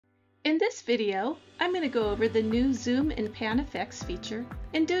In this video, I'm going to go over the new zoom and pan effects feature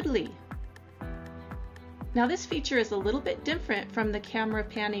in Doodly. Now this feature is a little bit different from the camera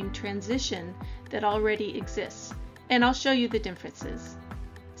panning transition that already exists, and I'll show you the differences.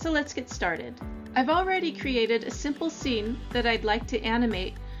 So let's get started. I've already created a simple scene that I'd like to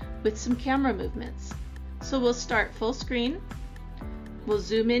animate with some camera movements. So we'll start full screen, we'll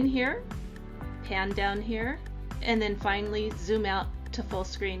zoom in here, pan down here, and then finally zoom out to full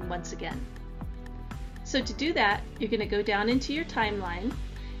screen once again. So to do that, you're going to go down into your timeline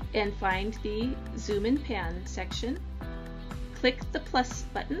and find the zoom and pan section. Click the plus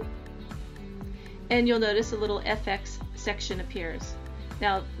button and you'll notice a little FX section appears.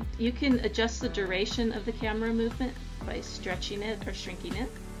 Now you can adjust the duration of the camera movement by stretching it or shrinking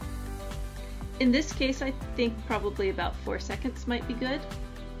it. In this case, I think probably about 4 seconds might be good.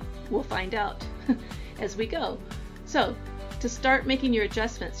 We'll find out as we go. So to start making your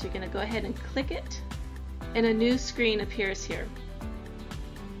adjustments, you're going to go ahead and click it and a new screen appears here.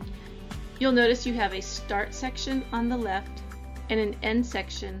 You'll notice you have a start section on the left and an end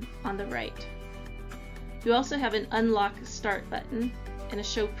section on the right. You also have an unlock start button and a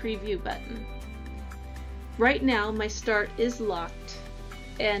show preview button. Right now my start is locked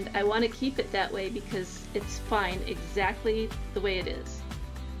and I want to keep it that way because it's fine exactly the way it is.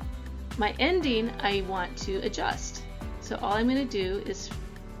 My ending I want to adjust. So all I'm going to do is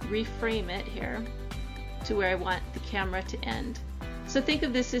reframe it here to where I want the camera to end. So think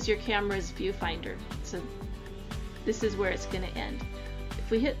of this as your camera's viewfinder. So this is where it's going to end. If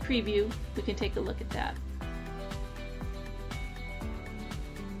we hit preview, we can take a look at that.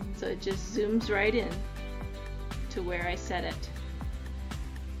 So it just zooms right in to where I set it.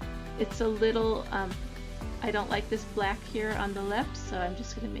 It's a little, I don't like this black here on the left, so I'm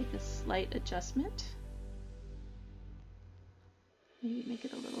just going to make a slight adjustment. Maybe make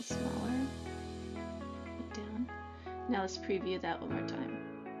it a little smaller. Put down. Now let's preview that one more time.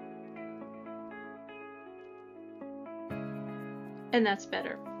 And that's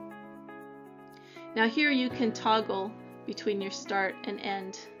better. Now here you can toggle between your start and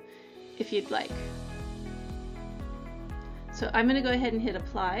end if you'd like. So I'm going to go ahead and hit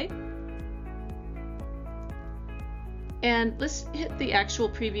apply. And let's hit the actual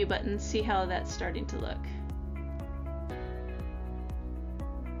preview button, see how that's starting to look.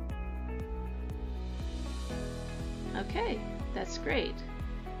 Okay, that's great.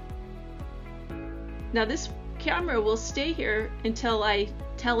 Now this camera will stay here until I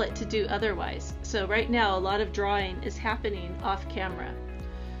tell it to do otherwise. So right now a lot of drawing is happening off camera.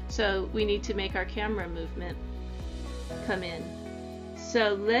 So we need to make our camera movement come in.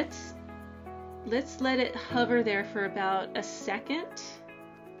 So let's let it hover there for about a second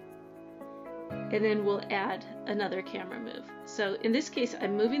and then we'll add another camera move. So in this case,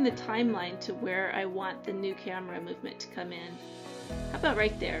 I'm moving the timeline to where I want the new camera movement to come in. How about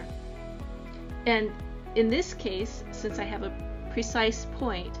right there? And in this case, since I have a precise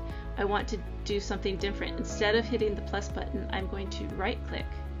point, I want to do something different. Instead of hitting the plus button, I'm going to right click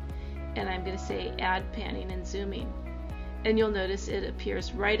and I'm going to say add panning and zooming. And you'll notice it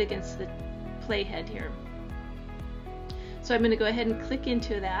appears right against the playhead here. So I'm going to go ahead and click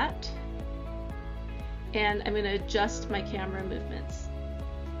into that. And I'm going to adjust my camera movements.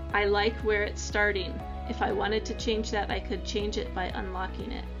 I like where it's starting. If I wanted to change that, I could change it by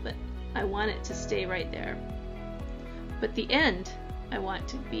unlocking it, but I want it to stay right there. But the end, I want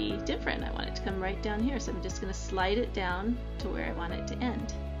to be different. I want it to come right down here, so I'm just going to slide it down to where I want it to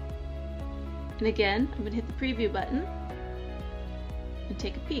end. And again, I'm going to hit the preview button and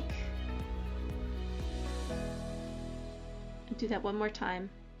take a peek. And do that one more time.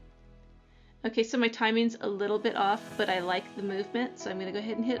 Okay, so my timing's a little bit off, but I like the movement, so I'm going to go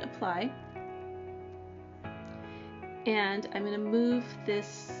ahead and hit apply. And I'm going to move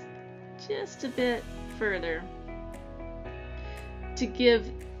this just a bit further to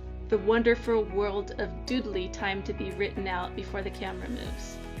give the wonderful world of Doodly time to be written out before the camera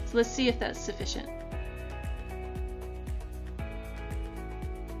moves. So let's see if that's sufficient.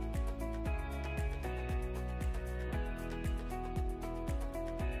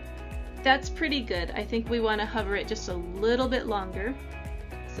 That's pretty good. I think we want to hover it just a little bit longer.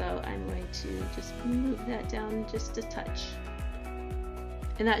 So I'm going to just move that down just a touch.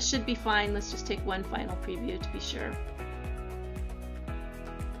 And that should be fine. Let's just take one final preview to be sure.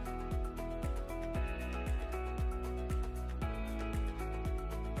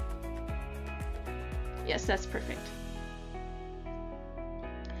 Yes, that's perfect.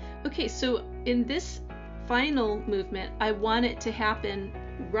 Okay, so in this final movement, I want it to happen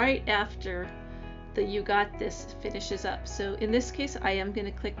right after the "You got this" finishes up. So in this case, I am going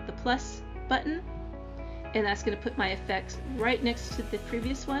to click the plus button, and that's going to put my effects right next to the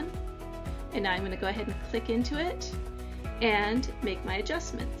previous one. And now I'm going to go ahead and click into it and make my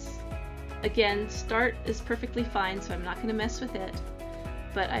adjustments. Again, start is perfectly fine, so I'm not going to mess with it,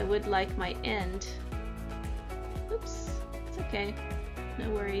 but I would like my end. Oops, it's okay, no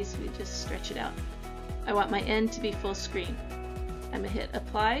worries, we just stretch it out. I want my end to be full screen. I'm going to hit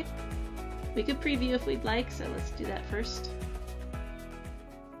apply. We could preview if we'd like, so let's do that first.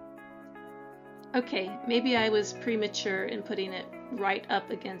 Okay, maybe I was premature in putting it right up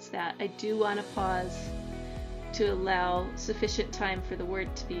against that. I do want to pause to allow sufficient time for the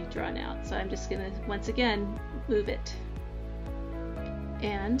word to be drawn out. So I'm just going to, once again, move it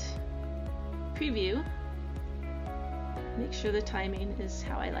and preview. Make sure the timing is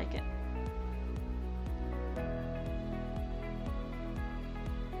how I like it.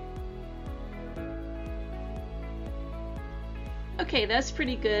 Okay, that's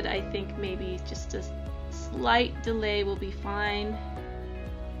pretty good. I think maybe just a slight delay will be fine.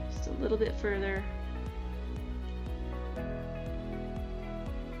 Just a little bit further.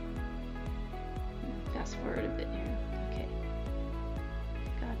 Fast forward a bit here. Okay,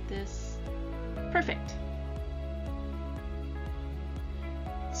 got this. Perfect.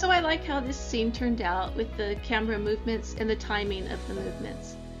 So I like how this scene turned out with the camera movements and the timing of the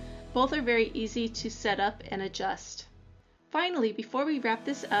movements. Both are very easy to set up and adjust. Finally, before we wrap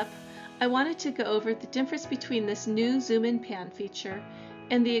this up, I wanted to go over the difference between this new zoom and pan feature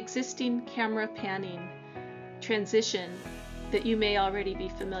and the existing camera panning transition that you may already be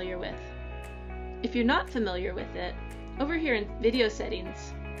familiar with. If you're not familiar with it, over here in video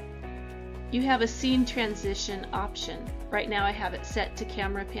settings, you have a scene transition option. Right now I have it set to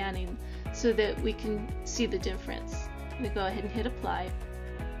camera panning so that we can see the difference. I'm going to go ahead and hit apply.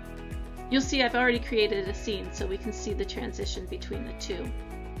 You'll see I've already created a scene so we can see the transition between the two.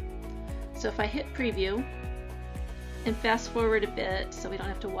 So if I hit preview and fast forward a bit so we don't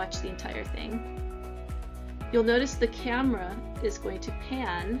have to watch the entire thing, you'll notice the camera is going to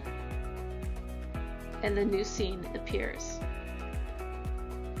pan and the new scene appears.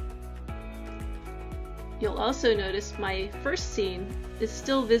 You'll also notice my first scene is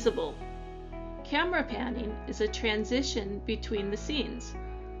still visible. Camera panning is a transition between the scenes.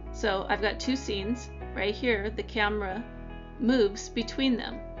 So I've got two scenes. Right here, the camera moves between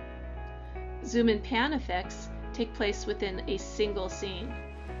them. Zoom and pan effects take place within a single scene.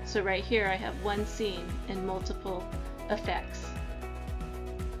 So right here I have one scene and multiple effects.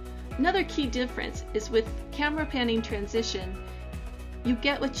 Another key difference is with camera panning transition, you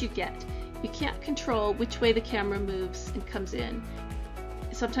get what you get. You can't control which way the camera moves and comes in.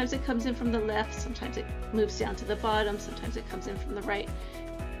 Sometimes it comes in from the left, sometimes it moves down to the bottom, sometimes it comes in from the right.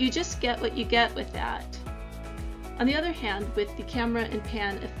 You just get what you get with that. On the other hand, with the camera and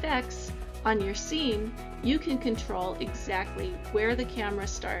pan effects on your scene, you can control exactly where the camera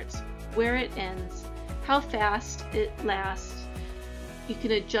starts, where it ends, how fast it lasts. You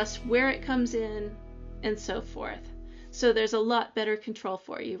can adjust where it comes in and so forth. So there's a lot better control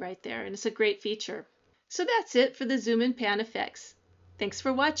for you right there, and it's a great feature. So that's it for the zoom and pan effects. Thanks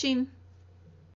for watching.